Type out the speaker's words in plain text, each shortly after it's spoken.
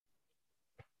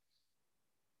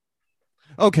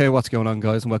Okay, what's going on,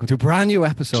 guys? And welcome to a brand new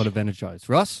episode of Energized.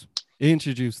 Ross,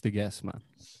 introduce the guest, man.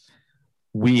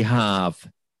 We have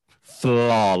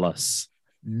flawless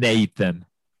Nathan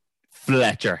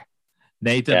Fletcher.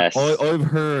 Nathan, Yes. I've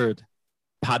heard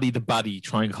Paddy the Baddy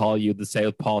try and call you the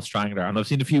Southpaw Strangler, and I've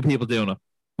seen a few people doing it,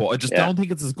 but I just don't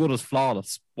think it's as good as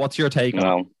flawless. What's your take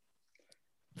on it?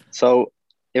 So,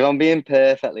 if I'm being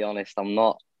perfectly honest, I'm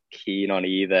not keen on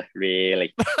either,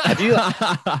 really. I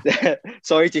do.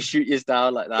 Sorry to shoot you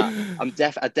down like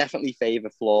that. I definitely favour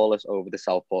flawless over the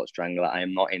Southport Strangler. I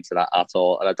am not into that at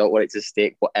all, and I don't want it to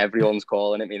stick. But everyone's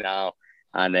calling at me now,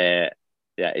 and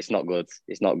it's not good.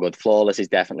 It's not good. Flawless is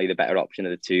definitely the better option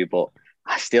of the two, but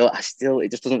I still, it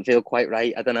just doesn't feel quite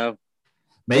right. I don't know.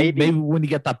 Maybe when you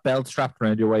get that belt strapped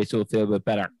around your waist, it'll feel a bit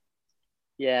better.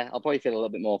 Yeah, I'll probably feel a little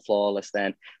bit more flawless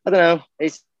then. I don't know.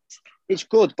 It's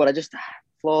good, but I just.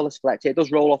 Flawless Fletcher. It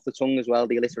does roll off the tongue as well.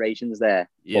 The alliterations there.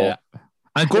 Yeah.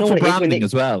 And good for branding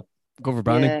as well. Good for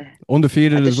branding. Yeah.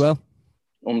 Undefeated as well.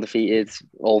 Undefeated,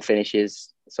 all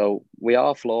finishes. So we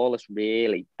are flawless,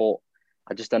 really. But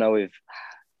I just don't know if...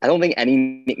 I don't think any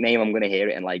nickname I'm going to hear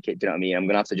it and like it. Do you know what I mean? I'm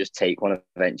going to have to just take one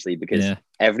eventually because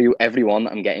every one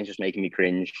that I'm getting is just making me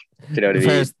cringe. Do you know what I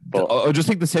mean? But I just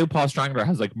think the Southpaw Strangler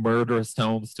has like murderous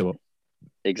tones to it.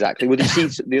 Exactly. Well, you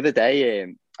see, the other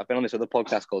day... I've been on this other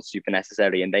podcast called Super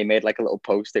Necessary, and they made like a little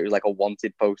poster. It was like a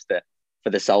wanted poster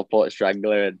for the Southport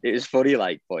Strangler, and it was funny,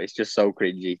 like, but it's just so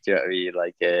cringy. Do you know what I mean?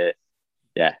 Like,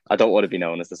 I don't want to be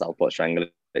known as the Southport Strangler.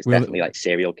 It's definitely like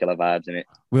serial killer vibes in it.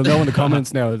 We'll know in the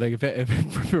comments now. Like,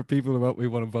 if for people who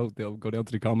want to vote, they'll go down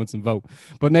to the comments and vote.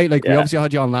 But Nate, like, we obviously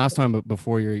had you on last time, but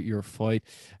before your fight,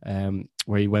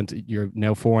 where you went, you're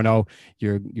now 4-0.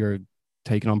 You're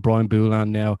taking on Brian Boulan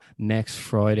now next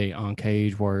Friday on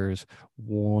Cage Warriors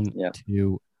 1,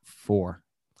 2, 4.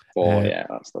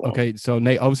 That's the one. Okay, so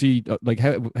Nate, obviously, like,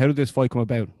 how did this fight come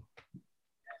about?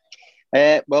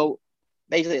 Well,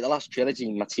 basically, the last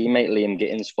trilogy, my teammate Liam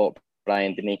Gittins fought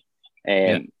Brian, didn't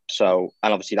he? So,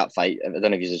 and obviously that fight, I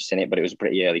don't know if you've seen it, but it was a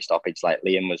pretty early stoppage. Like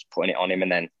Liam was putting it on him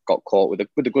and then got caught with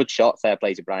a good shot. Fair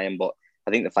play to Brian, but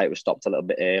I think the fight was stopped a little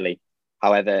bit early.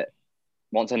 However,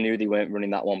 once I knew they weren't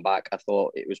running that one back, I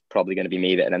thought it was probably going to be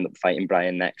me that would end up fighting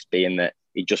Brian next, being that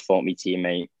he just fought me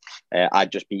teammate.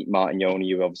 I'd just beat Martin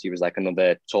Yoni, who obviously was like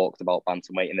another talked about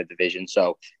bantamweight in the division.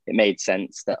 So it made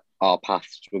sense that our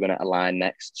paths were going to align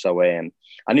next. So I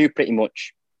knew pretty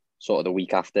much sort of the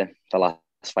week after the last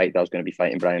fight that I was going to be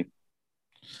fighting Brian.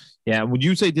 Yeah, would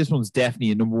you say this one's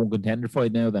definitely a number one contender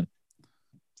fight now then?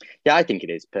 Yeah, I think it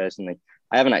is, personally.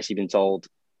 I haven't actually been told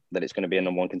that it's going to be a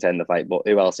number one contender fight, but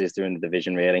who else is there in the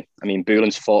division, really? I mean,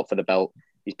 Boulan's fought for the belt.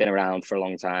 He's been around for a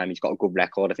long time. He's got a good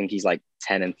record. I think he's like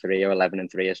 10-3 or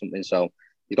 11-3 or something. So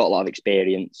he's got a lot of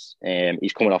experience.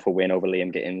 He's coming off a win over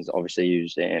Liam Gittins, obviously,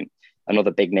 who's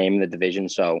another big name in the division.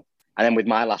 So, and then with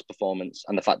my last performance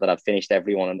and the fact that I've finished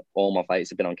everyone and all my fights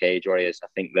have been on Cage Warriors, I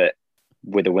think that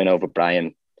with a win over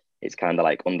Brian, it's kind of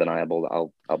like undeniable that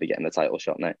I'll be getting the title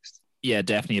shot next. Yeah,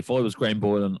 definitely. If I was Graham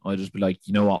Boylan, I'd just be like,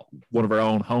 you know what? One of our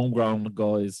own homegrown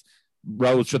guys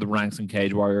rose through the ranks in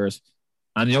Cage Warriors.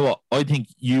 And you know what? I think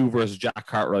you versus Jack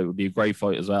Cartwright would be a great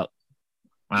fight as well.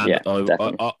 And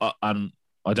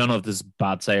I don't know if this is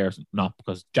bad to say or not,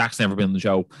 because Jack's never been on the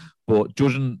show, but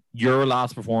judging your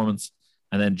last performance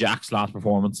and then Jack's last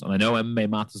performance, and I know MMA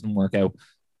math doesn't work out,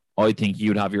 I think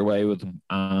you'd have your way with him.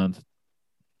 And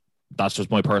that's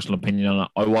just my personal opinion on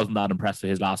it. I wasn't that impressed with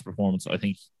his last performance. I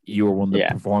think you were one of the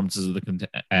performances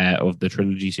of the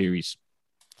trilogy series.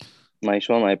 Nice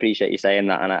one. I appreciate you saying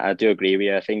that, and I do agree with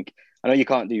you. I know you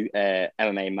can't do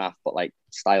MMA math, but like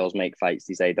styles make fights,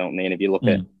 they say, don't they? And if you look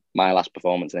at my last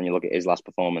performance and then you look at his last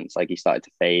performance, like he started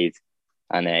to fade,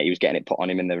 and he was getting it put on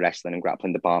him in the wrestling and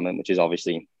grappling department, which is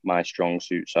obviously my strong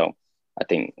suit. So I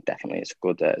think definitely it's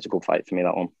a good fight for me,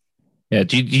 that one. Yeah.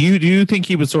 Do you think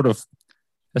he was sort of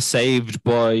saved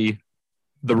by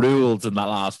the rules in that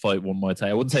last fight, one might say?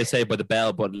 I wouldn't say saved by the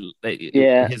bell, but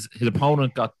his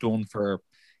opponent got done for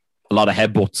a lot of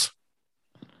headbutts.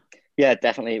 Yeah,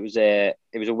 definitely. It was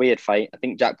a weird fight. I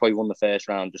think Jack probably won the first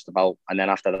round just about, and then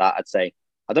after that, I'd say,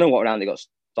 I don't know what round they got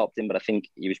stopped in, but I think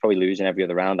he was probably losing every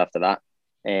other round after that.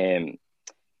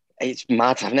 It's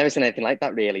mad. I've never seen anything like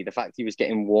that, really. The fact he was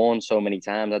getting warned so many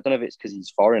times. I don't know if it's because he's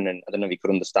foreign and I don't know if he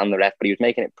could understand the ref, but he was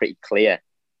making it pretty clear,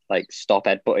 like, stop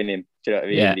headbutting him. Do you know what I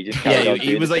mean? Yeah, and he just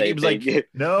he was like,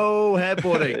 no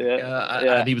headbutting.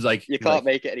 And he was like, you can't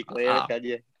make it any clearer, can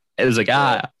you? It was like,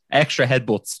 extra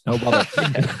headbutts, no bother.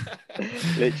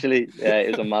 Literally, it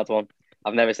was a mad one.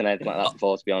 I've never seen anything like that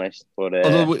before, to be honest. But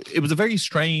although it was a very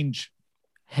strange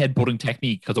headbutting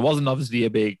technique, because it wasn't obviously a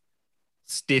big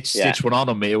stitch one on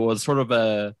him. It was sort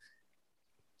of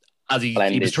as he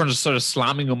was trying to sort of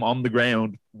slamming him on the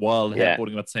ground while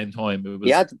headbutting him at the same time. It was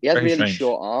he had really strange.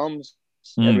 short arms.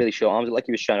 He had really short arms, like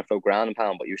he was trying to throw ground and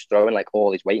pound, but he was throwing like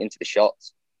all his weight into the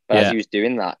shots. But as he was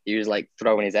doing that, he was like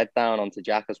throwing his head down onto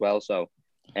Jack as well. So,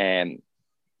 he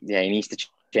needs to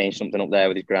change something up there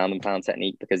with his ground and pound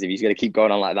technique, because if he's going to keep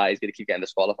going on like that, he's going to keep getting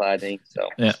disqualified. So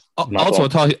yeah. Also,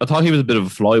 I thought he was a bit of a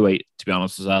flyweight, to be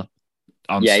honest, as well.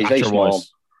 He's very small.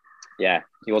 Yeah,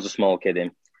 he was a small kid.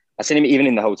 I seen him even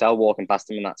in the hotel walking past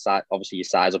him in that side. Obviously, you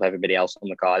size up everybody else on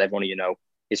the card. Everyone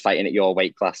is fighting at your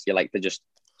weight class. You like to just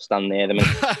stand near them and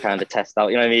kind of test out.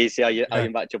 You know what I mean? See how you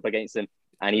match up against them.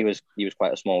 And he was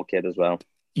quite a small kid as well.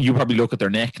 You probably look at their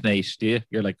neck, Nate, do you?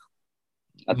 You're like,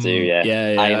 I do, yeah.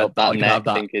 Yeah. I up that neck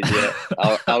thinking,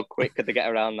 how quick could they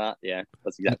get around that? Yeah,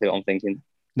 that's exactly what I'm thinking.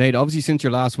 Nate, obviously since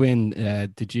your last win,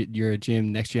 your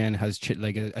gym Next Gen has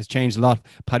changed a lot.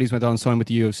 Paddy's went on and signed with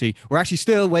the UFC. We're actually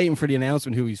still waiting for the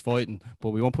announcement who he's fighting, but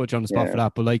we won't put you on the spot for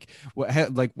that.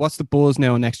 But what's the buzz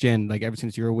now on Next Gen? Like ever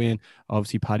since your win,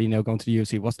 obviously Paddy now going to the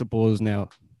UFC. What's the buzz now?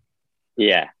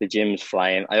 Yeah, the gym's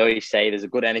flying. I always say there's a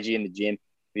good energy in the gym.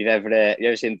 If you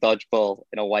ever seen Dodgeball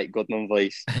in a White Goodman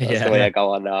voice? That's the way I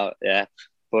go on now. Yeah,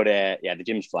 but the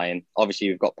gym's flying. Obviously,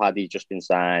 we've got Paddy just been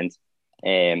signed.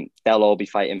 They'll all be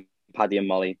fighting. Paddy and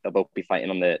Molly, they'll both be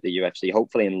fighting on the UFC,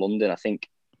 hopefully in London. I think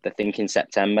they're thinking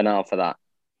September now for that.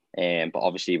 But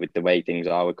obviously with the way things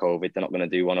are with COVID, they're not going to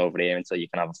do one over here until you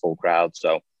can have a full crowd.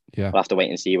 So we'll have to wait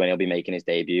and see when he'll be making his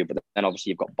debut. But then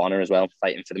obviously you've got Bonner as well,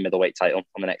 fighting for the middleweight title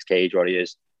on the next Cage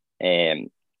Warriors.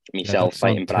 Myself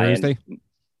fighting Brian. Thursday.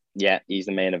 Yeah, he's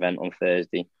the main event on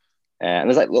Thursday. And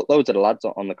there's like loads of the lads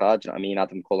on the card. You know what I mean?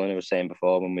 Adam Cullen, I was saying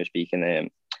before when we were speaking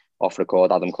off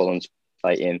record, Adam Cullen's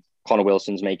fighting. Connor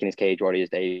Wilson's making his Cage Warriors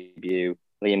debut.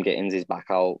 Liam Gittins is back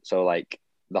out. So like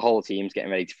the whole team's getting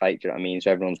ready to fight. Do you know what I mean?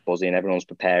 So everyone's buzzing, everyone's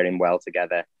preparing well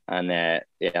together. And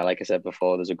like I said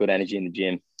before, there's a good energy in the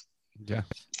gym. Yeah.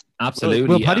 Absolutely.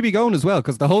 Will Paddy be going as well?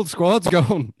 Because the whole squad's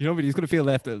going. You know, but he's going to feel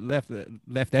left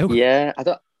out. Yeah,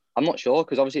 I'm not sure,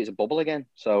 because obviously it's a bubble again.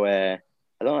 So I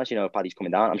don't actually know if Paddy's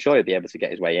coming down. I'm sure he'll be able to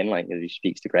get his way in, like as he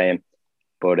speaks to Graham.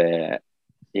 But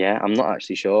I'm not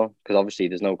actually sure, because obviously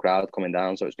there's no crowd coming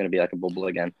down, so it's going to be like a bubble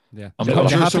again. Yeah, I'm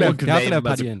sure someone could name him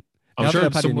Paddy in. I'm sure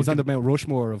he's on the Mount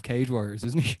Rushmore of Cage Warriors,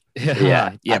 isn't he?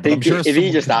 Yeah. I think if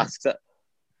he just asks it,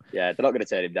 they're not going to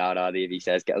turn him down, are they? If he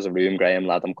says, "Get us a room, Graham,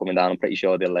 lad, I'm coming down," I'm pretty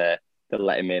sure they'll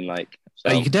let him in. Like,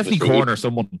 so you can definitely corner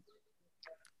someone.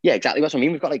 Yeah, exactly. That's what I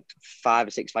mean. We've got like 5 or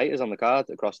 6 fighters on the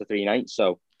card across the 3 nights,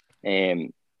 so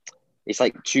it's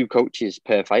like 2 coaches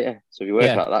per fighter. So if you work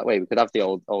out that way, we could have the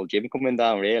old gym coming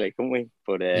down, really, couldn't we?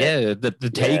 But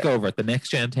the takeover, the Next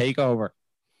Gen takeover.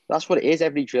 That's what it is.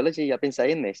 Every trilogy, I've been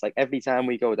saying this. Like every time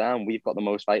we go down, we've got the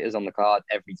most fighters on the card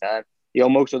every time.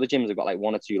 Most other gyms have got like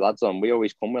 1 or 2 lads on. We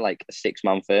always come with like a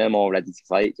 6-man firm all ready to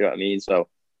fight. Do you know what I mean? So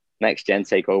Next Gen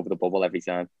take over the bubble every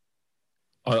time.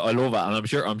 I love it, and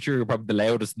I'm sure you're probably the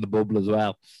loudest in the bubble as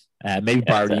well. Maybe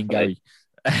Barry and Gary.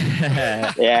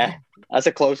 Yeah, that's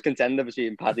a close contender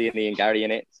between Paddy and Ian Gary in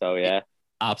it. So yeah,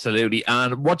 absolutely.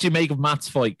 And what do you make of Matt's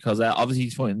fight? Because obviously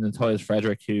he's fighting Matthias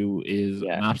Frederick, who is an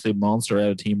absolute monster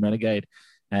out of Team Renegade.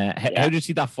 How do you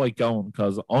see that fight going?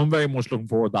 Because I'm very much looking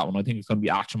forward to that one. I think it's going to be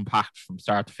action packed from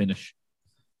start to finish.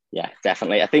 Yeah,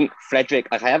 definitely. I think Frederick,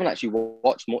 I haven't actually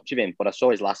watched much of him, but I saw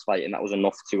his last fight, and that was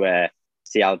enough to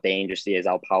see how dangerous he is,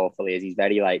 how powerful he is. He's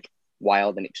very like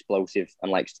wild and explosive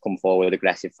and likes to come forward with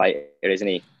aggressive fighter, isn't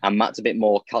he? And Matt's a bit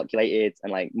more calculated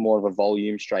and like more of a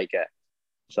volume striker.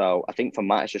 So I think for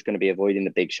Matt, it's just going to be avoiding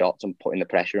the big shots and putting the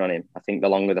pressure on him. I think the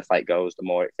longer the fight goes, the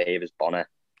more it favours Bonner.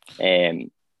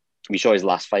 We saw his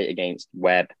last fight against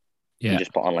Webb. He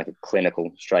just put on like a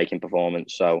clinical striking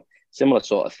performance. So similar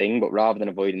sort of thing, but rather than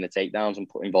avoiding the takedowns and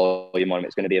putting volume on him,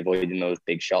 it's going to be avoiding those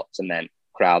big shots and then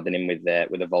crowding him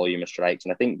with a volume of strikes.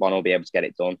 And I think Bonner will be able to get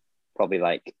it done probably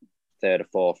like 3rd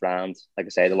or 4th round. Like I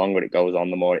say, the longer it goes on,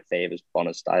 the more it favours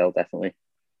Bonner's style, definitely.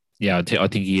 Yeah, I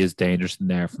think he is dangerous in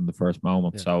there from the first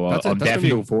moment. Yeah. So I'm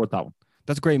definitely looking forward to that one.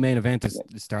 That's a great main event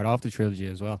to start off the trilogy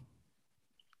as well.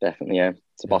 Definitely, yeah.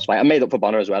 It's a boss fight. I made up for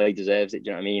Bonner as well. He deserves it. Do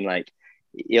you know what I mean? Like,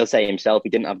 he'll say himself, he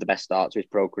didn't have the best start to his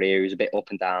pro career. He was a bit up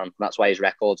and down. That's why his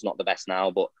record's not the best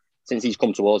now. But since he's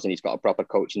come to us and he's got a proper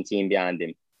coaching team behind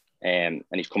him, and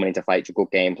he's coming into fights with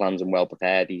good game plans and well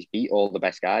prepared, he's beat all the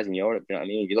best guys in Europe. You know what I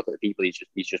mean? If you look at the people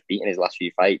he's just beaten his last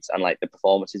few fights and like the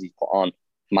performances he's put on,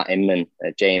 Matt Inman,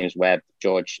 James Webb,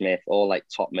 George Smith, all like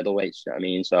top middleweights. You know what I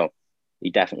mean? So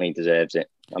he definitely deserves it.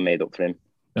 I made up for him.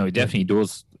 No, he definitely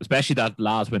does. Especially that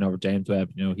last win over James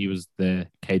Webb. You know, he was the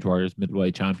Cage Warriors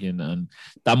middleweight champion, and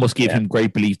that must give him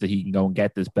great belief that he can go and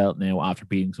get this belt now after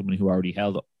beating someone who already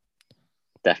held it.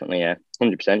 Definitely, yeah,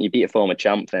 100%. You beat a former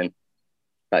champ, then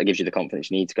that gives you the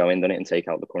confidence you need to go in, doesn't it, and take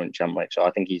out the current champ. Like, so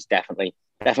I think he's definitely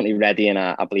ready, and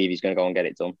I believe he's going to go and get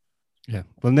it done. Yeah,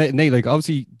 well, Nate, like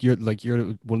obviously you're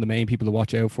one of the main people to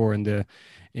watch out for in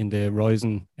the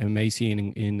rising MMA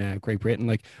scene in Great Britain.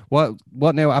 Like, what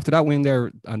now after that win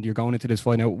there, and you're going into this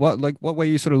fight now? What way are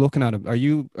you sort of looking at it? Are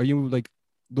you like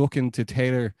looking to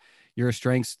tailor your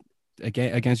strengths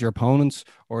against your opponents,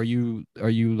 or are you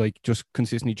like just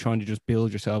consistently trying to just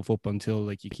build yourself up until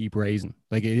like you keep raising?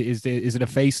 Like, is it a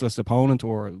faceless opponent,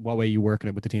 or what way are you working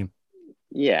it with the team?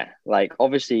 Yeah, like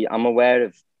obviously I'm aware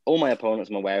of all my opponents.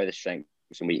 I'm aware of the strengths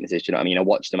and weaknesses. Do you know what I mean? I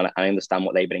watch them and I understand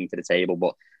what they bring to the table,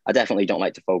 but I definitely don't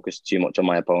like to focus too much on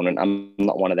my opponent. I'm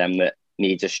not one of them that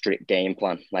needs a strict game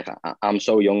plan. Like, I'm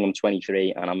so young. I'm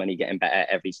 23, and I'm only getting better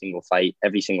every single fight,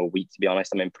 every single week. To be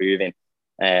honest, I'm improving.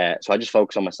 So I just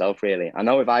focus on myself, really. I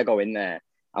know if I go in there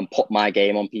and put my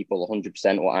game on people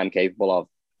 100% what I'm capable of,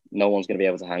 no one's going to be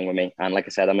able to hang with me. And like I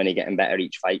said, I'm only getting better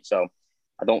each fight. So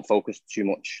I don't focus too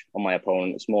much on my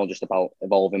opponent. It's more just about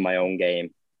evolving my own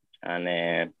game.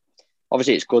 And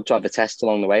obviously, it's good to have the tests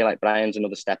along the way. Like, Brian's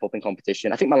another step up in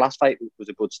competition. I think my last fight was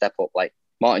a good step up. Like,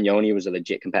 Martin Yoni was a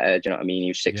legit competitor. Do you know what I mean? He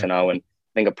was 6-0, and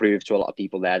I think I proved to a lot of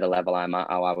people there the level I'm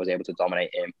at, how I was able to dominate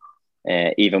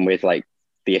him. Even with like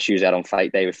the issues I had on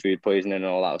fight day with food poisoning and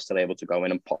all that, I was still able to go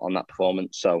in and put on that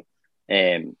performance. So,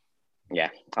 yeah,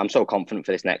 I'm so confident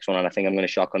for this next one, and I think I'm going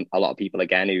to shock a lot of people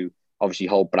again who obviously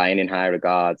hold Brian in high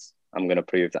regards. I'm going to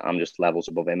prove that I'm just levels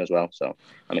above him as well. So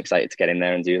I'm excited to get in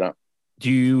there and do that.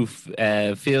 Do you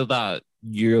feel that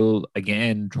you'll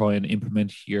again try and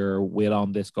implement your will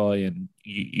on this guy and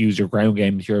use your ground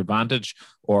game to your advantage,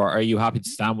 or are you happy to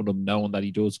stand with him knowing that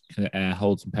he does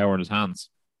hold some power in his hands?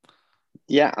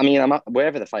 Yeah, I mean,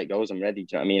 wherever the fight goes, I'm ready.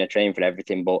 Do you know what I mean? I train for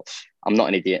everything, but I'm not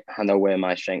an idiot. I know where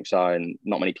my strengths are, and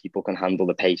not many people can handle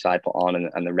the pace I put on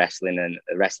and the wrestling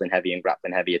heavy and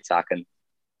grappling heavy attack. And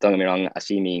don't get me wrong, I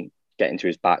see me getting to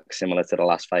his back similar to the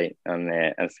last fight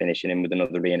and finishing him with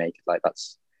another rear naked. Like,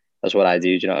 that's what I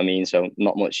do. Do you know what I mean? So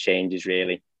not much changes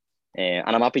really. And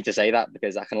I'm happy to say that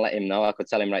because I can let him know. I could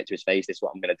tell him right to his face, this is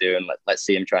what I'm going to do, and let's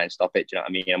see him try and stop it. Do you know what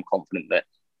I mean? I'm confident that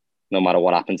no matter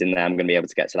what happens in there, I'm going to be able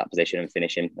to get to that position and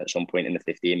finish him at some point in the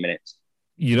 15 minutes.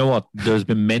 You know what? There's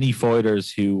been many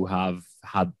fighters who have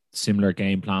had similar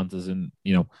game plans as in,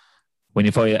 when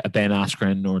you fight a Ben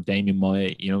Askren or Damian Maia,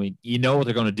 you know what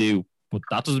they're going to do, but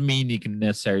that doesn't mean you can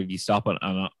necessarily stop it.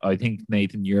 And I think,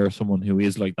 Nathan, you're someone who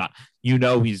is like that.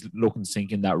 He's looking to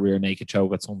sink in that rear naked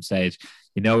choke at some stage.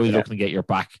 He's looking to get your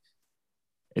back.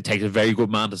 It takes a very good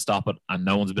man to stop it, and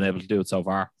no one's been able to do it so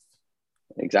far.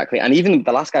 Exactly. And even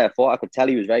the last guy I fought, I could tell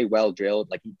he was very well drilled.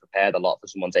 Like, he prepared a lot for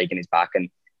someone taking his back, and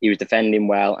he was defending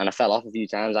well. And I fell off a few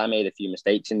times. I made a few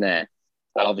mistakes in there.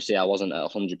 And obviously I wasn't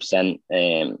at 100%,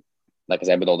 like I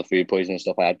said, with all the food poisoning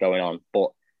stuff I had going on.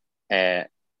 But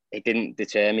it didn't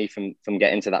deter me from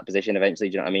getting to that position eventually.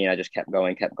 Do you know what I mean? I just kept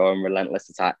going, relentless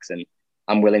attacks. And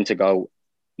I'm willing to go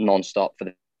non-stop for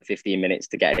the 15 minutes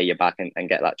to get at your back and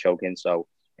get that choke in. So,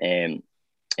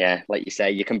 yeah, like you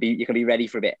say, you can be ready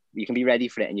for a bit. You can be ready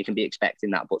for it, and you can be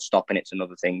expecting that, but stopping it's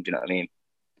another thing. Do you know what I mean?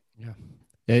 Yeah.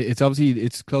 It's obviously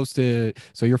it's close to.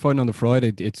 So you're fighting on the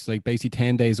Friday. It's like basically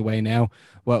 10 days away now.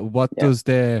 What does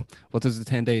the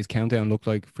 10 days countdown look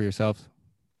like for yourself?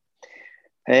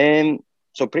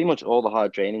 So pretty much all the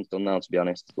hard training's done now. To be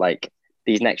honest, like,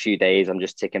 these next few days, I'm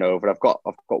just ticking over. I've got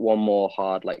one more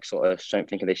hard, like, sort of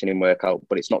strength and conditioning workout,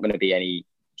 but it's not going to be any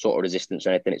sort of resistance or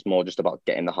anything. It's more just about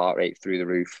getting the heart rate through the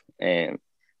roof.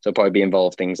 So probably be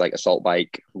involved things like assault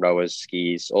bike, rowers,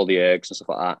 skis, all the ergs and stuff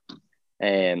like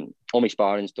that. All my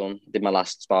sparring's done. Did my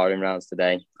last sparring rounds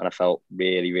today, and I felt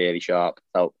really, really sharp.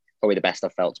 Felt probably the best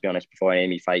I've felt, to be honest, before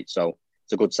any fight. So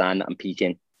it's a good sign that I'm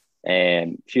peaking.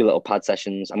 A few little pad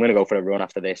sessions. I'm going to go for a run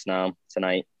after this now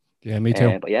tonight. Yeah, me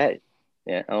too. But yeah.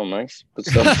 Oh, nice. Good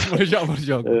stuff. What a job.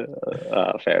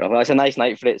 Fair enough. Well, it's a nice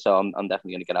night for it, so I'm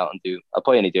definitely going to get out and do. I'll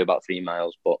probably only do about 3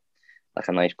 miles, but like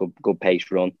a nice, good pace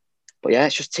run. But yeah,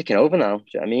 it's just ticking over now. Do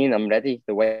you know what I mean? I'm ready.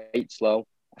 The weight's low.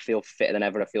 I feel fitter than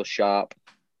ever. I feel sharp.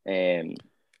 It's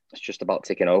just about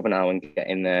ticking over now and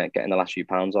getting the last few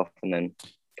pounds off, and then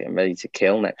getting ready to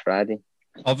kill next Friday.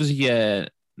 Obviously,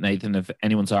 Nathan, if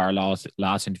anyone saw our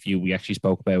last interview, we actually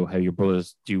spoke about how your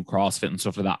brothers do CrossFit and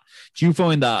stuff like that. Do you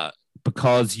find that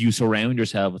because you surround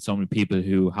yourself with so many people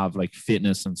who have like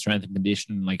fitness and strength and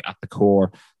conditioning like at the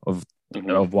core of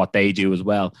what they do as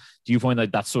well, do you find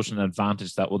like that's such an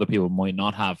advantage that other people might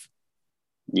not have?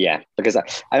 Yeah, because I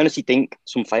honestly think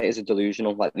some fighters are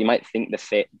delusional. Like, they might think they're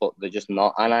fit, but they're just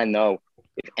not. And I know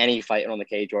if any fighter on the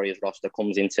Cage Warriors roster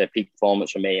comes into peak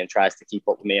performance for me and tries to keep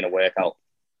up with me in a workout,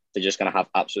 they're just going to have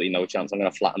absolutely no chance. I'm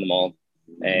going to flatten them all.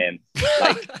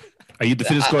 Are you the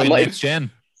fittest guy in next gen?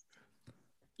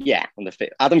 Yeah, I'm the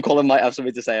fit. Adam Cullen might have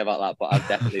something to say about that, but I'm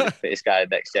definitely the fittest guy in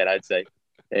next gen, I'd say.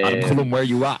 Adam Cullen, where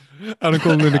you at? Adam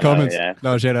Cullen in the comments. Yeah.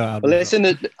 No, shout out Adam. But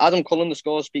listen, Adam Cullen, the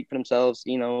scores speak for themselves.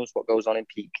 He knows what goes on in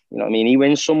peak. You know what I mean? He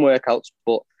wins some workouts,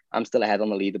 but I'm still ahead on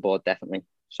the leaderboard, definitely.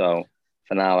 So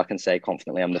for now, I can say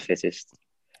confidently I'm the fittest.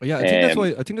 Yeah,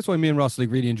 I think that's why me and Ross like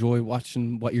really enjoy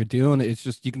watching what you're doing. It's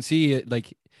just you can see it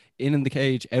like in the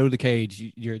cage, out of the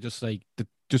cage. You're just like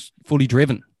just fully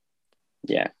driven.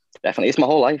 Yeah, definitely. It's my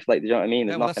whole life. Like, do you know what I mean?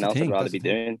 There's Yeah, nothing else I'd rather be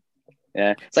doing.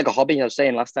 Yeah, it's like a hobby. I was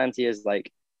saying last time to you is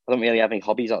like I don't really have any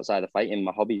hobbies outside of fighting.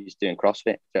 My hobby is doing CrossFit.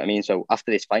 Do you know what I mean? So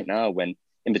after this fight now, when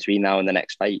in between now and the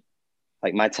next fight,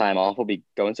 like my time off will be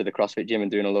going to the CrossFit gym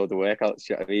and doing a load of workouts.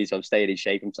 You know what I mean? So I'm staying in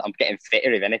shape. I'm getting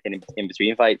fitter, if anything, in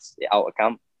between fights, out of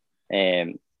camp.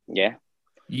 Yeah,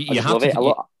 you have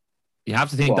to. You have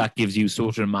to think that gives you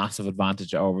such a massive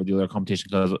advantage over the other competition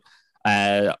because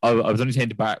I was only saying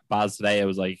to Baz today, I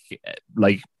was like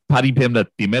Paddy Pimblett,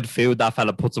 the amount of food that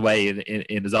fella puts away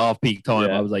in his off-peak time.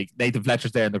 Yeah. I was like, Nathan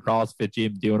Fletcher's there in the CrossFit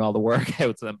gym doing all the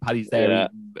workouts and Paddy's there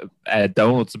eating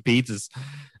donuts and pizzas.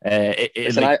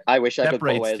 Listen, I wish I could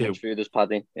put away as much food as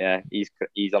Paddy. Yeah,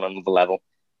 he's on another level.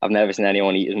 I've never seen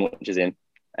anyone eat as much as him.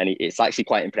 And it's actually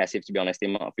quite impressive, to be honest, the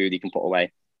amount of food he can put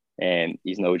away.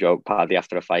 He's no joke, Paddy,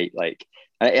 after a fight. Like,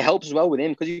 and it helps as well with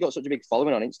him because he's got such a big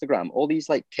following on Instagram. All these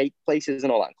like cake places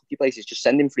and all that, cookie places just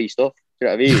send him free stuff. Do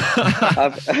you know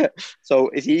what I mean? So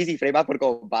it's easy for him. I've got to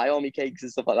go buy all my cakes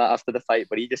and stuff like that after the fight,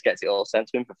 but he just gets it all sent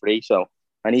to him for free. So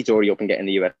I need to hurry up and get in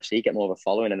the UFC, get more of a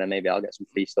following, and then maybe I'll get some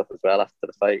free stuff as well after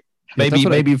the fight.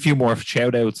 Maybe a few more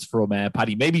shout outs from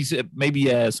Paddy. Maybe someone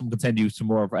can send you some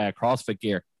more CrossFit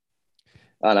gear.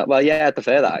 I know. Well, yeah, I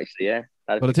prefer that actually. Yeah,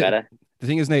 that'd be better. The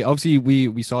thing is, Nate, obviously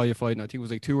we saw you fighting. I think it was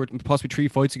like 2 or possibly 3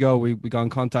 fights ago. We got in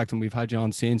contact and we've had you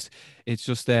on since. It's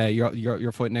just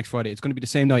your fight next Friday. It's going to be the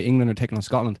same night England are taking on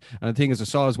Scotland. And the thing is, I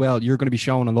saw as well, you're going to be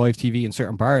shown on live TV in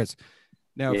certain bars.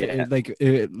 Now,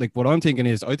 like what I'm thinking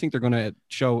is, I think they're going to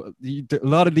show a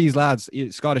lot of these lads,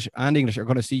 Scottish and English, are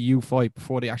going to see you fight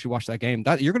before they actually watch that game.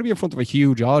 That you're going to be in front of a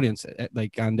huge audience,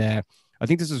 I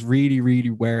think this is really,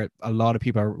 really where a lot of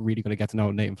people are really going to get to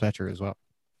know Nathan Fletcher as well.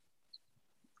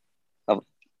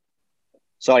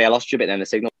 Sorry, I lost you a bit then, the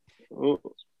signal. Ooh.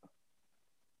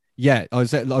 Yeah, I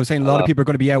was saying a lot of people are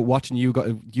going to be out watching you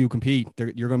compete.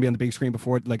 You're going to be on the big screen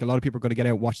before, like a lot of people are going to get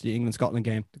out and watch the England-Scotland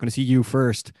game. They're going to see you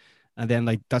first, and then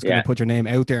like that's going to put your name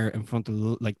out there in front of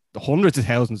like hundreds of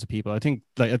thousands of people. I think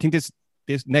this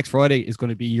next Friday is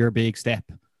going to be your big step.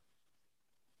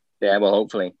 Yeah, well,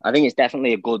 hopefully. I think it's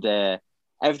definitely a good...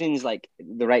 everything's like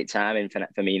the right timing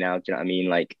for me now. Do you know what I mean?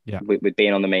 Like with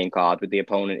being on the main card, with the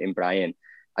opponent in Brian.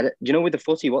 Do you know with the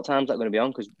footy, what time's that going to be on?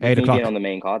 Because 8 o'clock. Being on the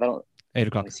main card, 8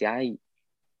 o'clock. See, I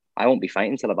won't be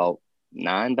fighting till about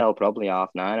 9, Bell, probably 9:30,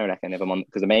 I reckon, if I'm on,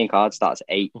 because the main card starts at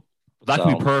 8. That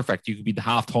could be perfect. You could be the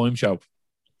half-time show.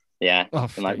 Yeah.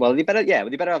 They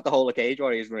better have the whole of Cage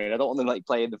Warriors running. I don't want them like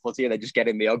playing the footy and then just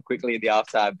getting me on quickly in the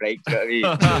half-time break. Do you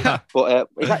know what I mean?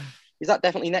 But is that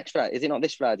definitely next Friday? Is it not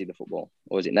this Friday, the football?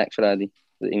 Or is it next Friday?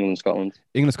 England-Scotland.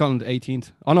 England-Scotland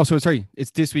 18th. Oh no, sorry. It's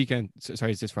this weekend.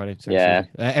 Sorry, it's this Friday. Sorry, yeah.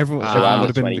 Everyone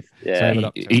would have been.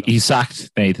 He's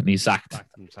sacked, Nathan. He's sacked.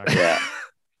 Yeah.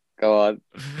 Go on.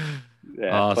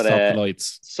 Yeah. Stop the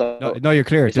lights. So no, you're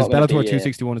clear. There's Bellator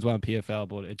 261 as well in PFL,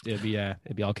 but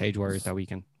it'll be all Cage Warriors that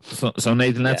weekend. So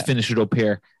Nathan, let's finish it up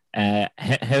here.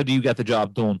 How do you get the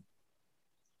job done?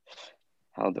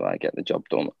 How do I get the job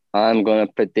done? I'm going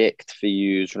to predict for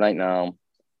you right now.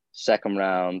 Second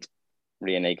round,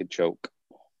 rear naked choke.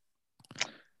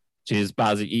 Jeez,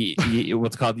 Baz,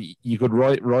 what's called? You could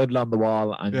write it on the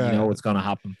wall, and you know what's going to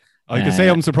happen. I could say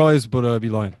I'm surprised, but I'd be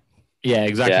lying. Yeah,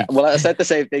 exactly. Yeah. Well, I said the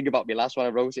same thing about my last one. I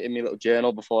wrote it in my little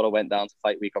journal before I went down to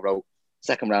fight week. I wrote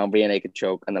second round, rear naked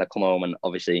choke, and then I come home and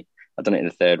obviously I've done it in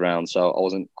the third round, so I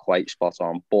wasn't quite spot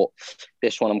on. But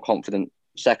this one, I'm confident.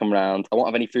 Second round, I won't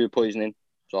have any food poisoning,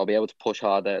 so I'll be able to push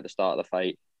harder at the start of the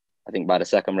fight. I think by the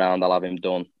second round, I'll have him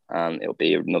done, and it'll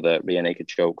be another rear naked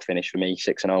choke finish for me,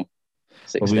 6-0.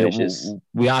 6 finishes.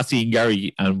 We asked Ian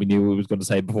Gary, and we knew he was going to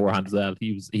say beforehand as well.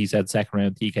 He said second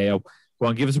round TKO. Go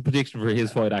on, give us a prediction for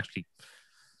his fight, actually.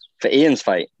 For Ian's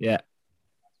fight? Yeah.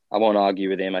 I won't argue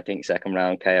with him. I think second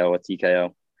round KO or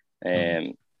TKO. I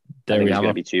think it's going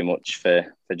to be too much for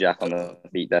Jack on the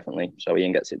feet, definitely. So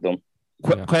Ian gets it done.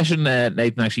 Question,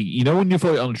 Nathan, actually. You know when you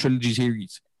fight on a trilogy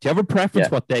series, do you have a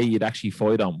preference what day you'd actually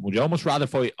fight on? Would you almost rather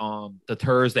fight on the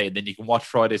Thursday and then you can watch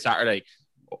Friday, Saturday?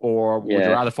 Or would you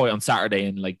rather fight on Saturday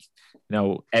and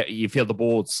you feel the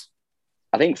balls?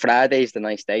 I think Friday's the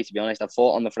nice day, to be honest. I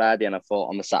fought on the Friday and I fought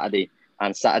on the Saturday.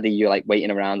 And Saturday, you're like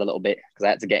waiting around a little bit because I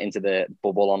had to get into the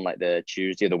bubble on like the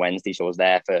Tuesday or the Wednesday. So I was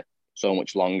there for so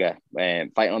much longer.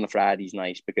 Fighting on the Friday is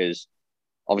nice because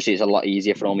obviously it's a lot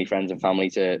easier for all my friends and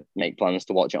family to make plans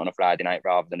to watch it on a Friday night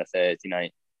rather than a Thursday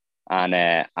night. And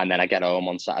then I get home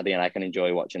on Saturday and I can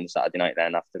enjoy watching the Saturday night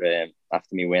then after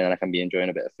me win, and I can be enjoying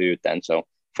a bit of food then. So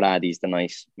Friday's the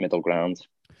nice middle ground.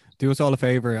 Do us all a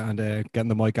favor and get in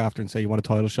the mic after and say you want a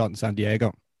title shot in San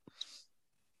Diego.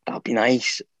 That'd be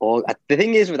nice. Or the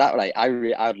thing is with that, like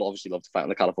I'd obviously love to fight on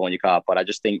the California card, but I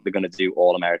just think they're going to do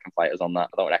all American fighters on that.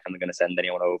 I don't reckon they're going to send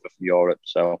anyone over from Europe.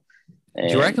 So, do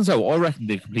you reckon so? I reckon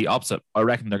the complete opposite. I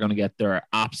reckon they're going to get their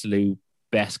absolute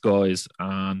best guys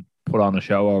and put on a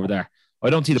show over there.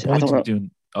 I don't see the point of doing.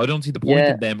 I don't see the point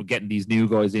of them getting these new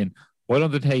guys in. Why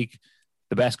don't they take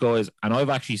the best guys? And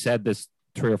I've actually said this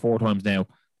 3 or 4 times now.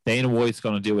 Dana White's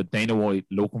going to do it. Dana White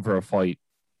looking for a fight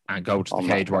and go to the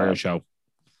Cage Warrior show.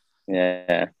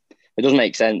 Yeah, it doesn't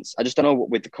make sense. I just don't know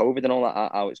with the COVID and all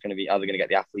that how it's going to be. How they're going to get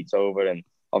the athletes over, and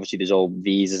obviously there's all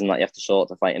visas and that you have to sort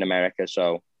to fight in America.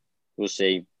 So we'll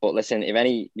see. But listen, if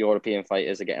any European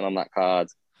fighters are getting on that card,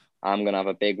 I'm going to have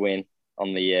a big win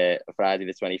on the Friday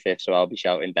the 25th. So I'll be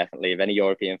shouting definitely. If any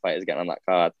European fighters getting on that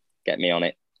card, get me on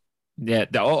it. Yeah,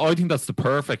 I think that's the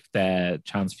perfect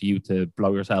chance for you to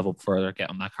blow yourself up further, get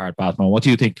on that card, Batman. What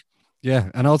do you think?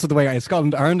 Yeah, and also the way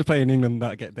Scotland aren't playing England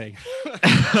that day.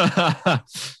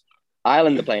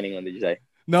 Ireland are playing England, did you say?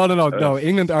 No.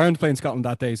 England aren't playing Scotland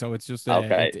that day, so it's just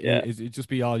okay. It just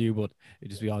be all you, but it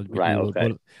just be all right. You,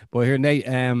 okay. But here, Nate,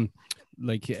 thanks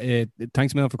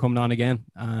a million for coming on again,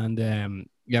 and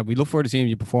we look forward to seeing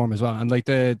you perform as well. And like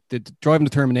the drive and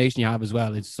determination you have as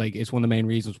well, it's one of the main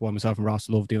reasons why myself and Ross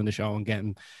love doing the show and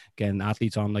getting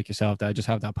athletes on like yourself that just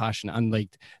have that passion and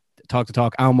like talk the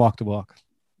talk and walk the walk.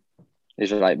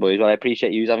 It's right, boys. Well, I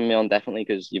appreciate you having me on definitely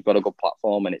because you've got a good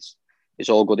platform and it's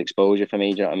all good exposure for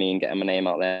me. Do you know what I mean? Getting my name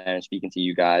out there and speaking to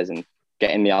you guys and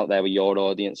getting me out there with your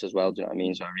audience as well. Do you know what I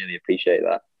mean? So I really appreciate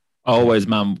that. Always,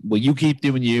 man. Well, you keep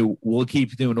doing you. We'll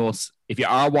keep doing us. If you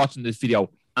are watching this video,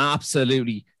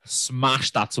 absolutely smash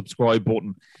that subscribe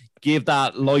button. Give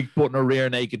that like button a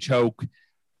rear naked choke.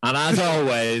 And as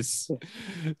always,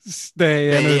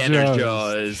 stay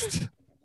energized.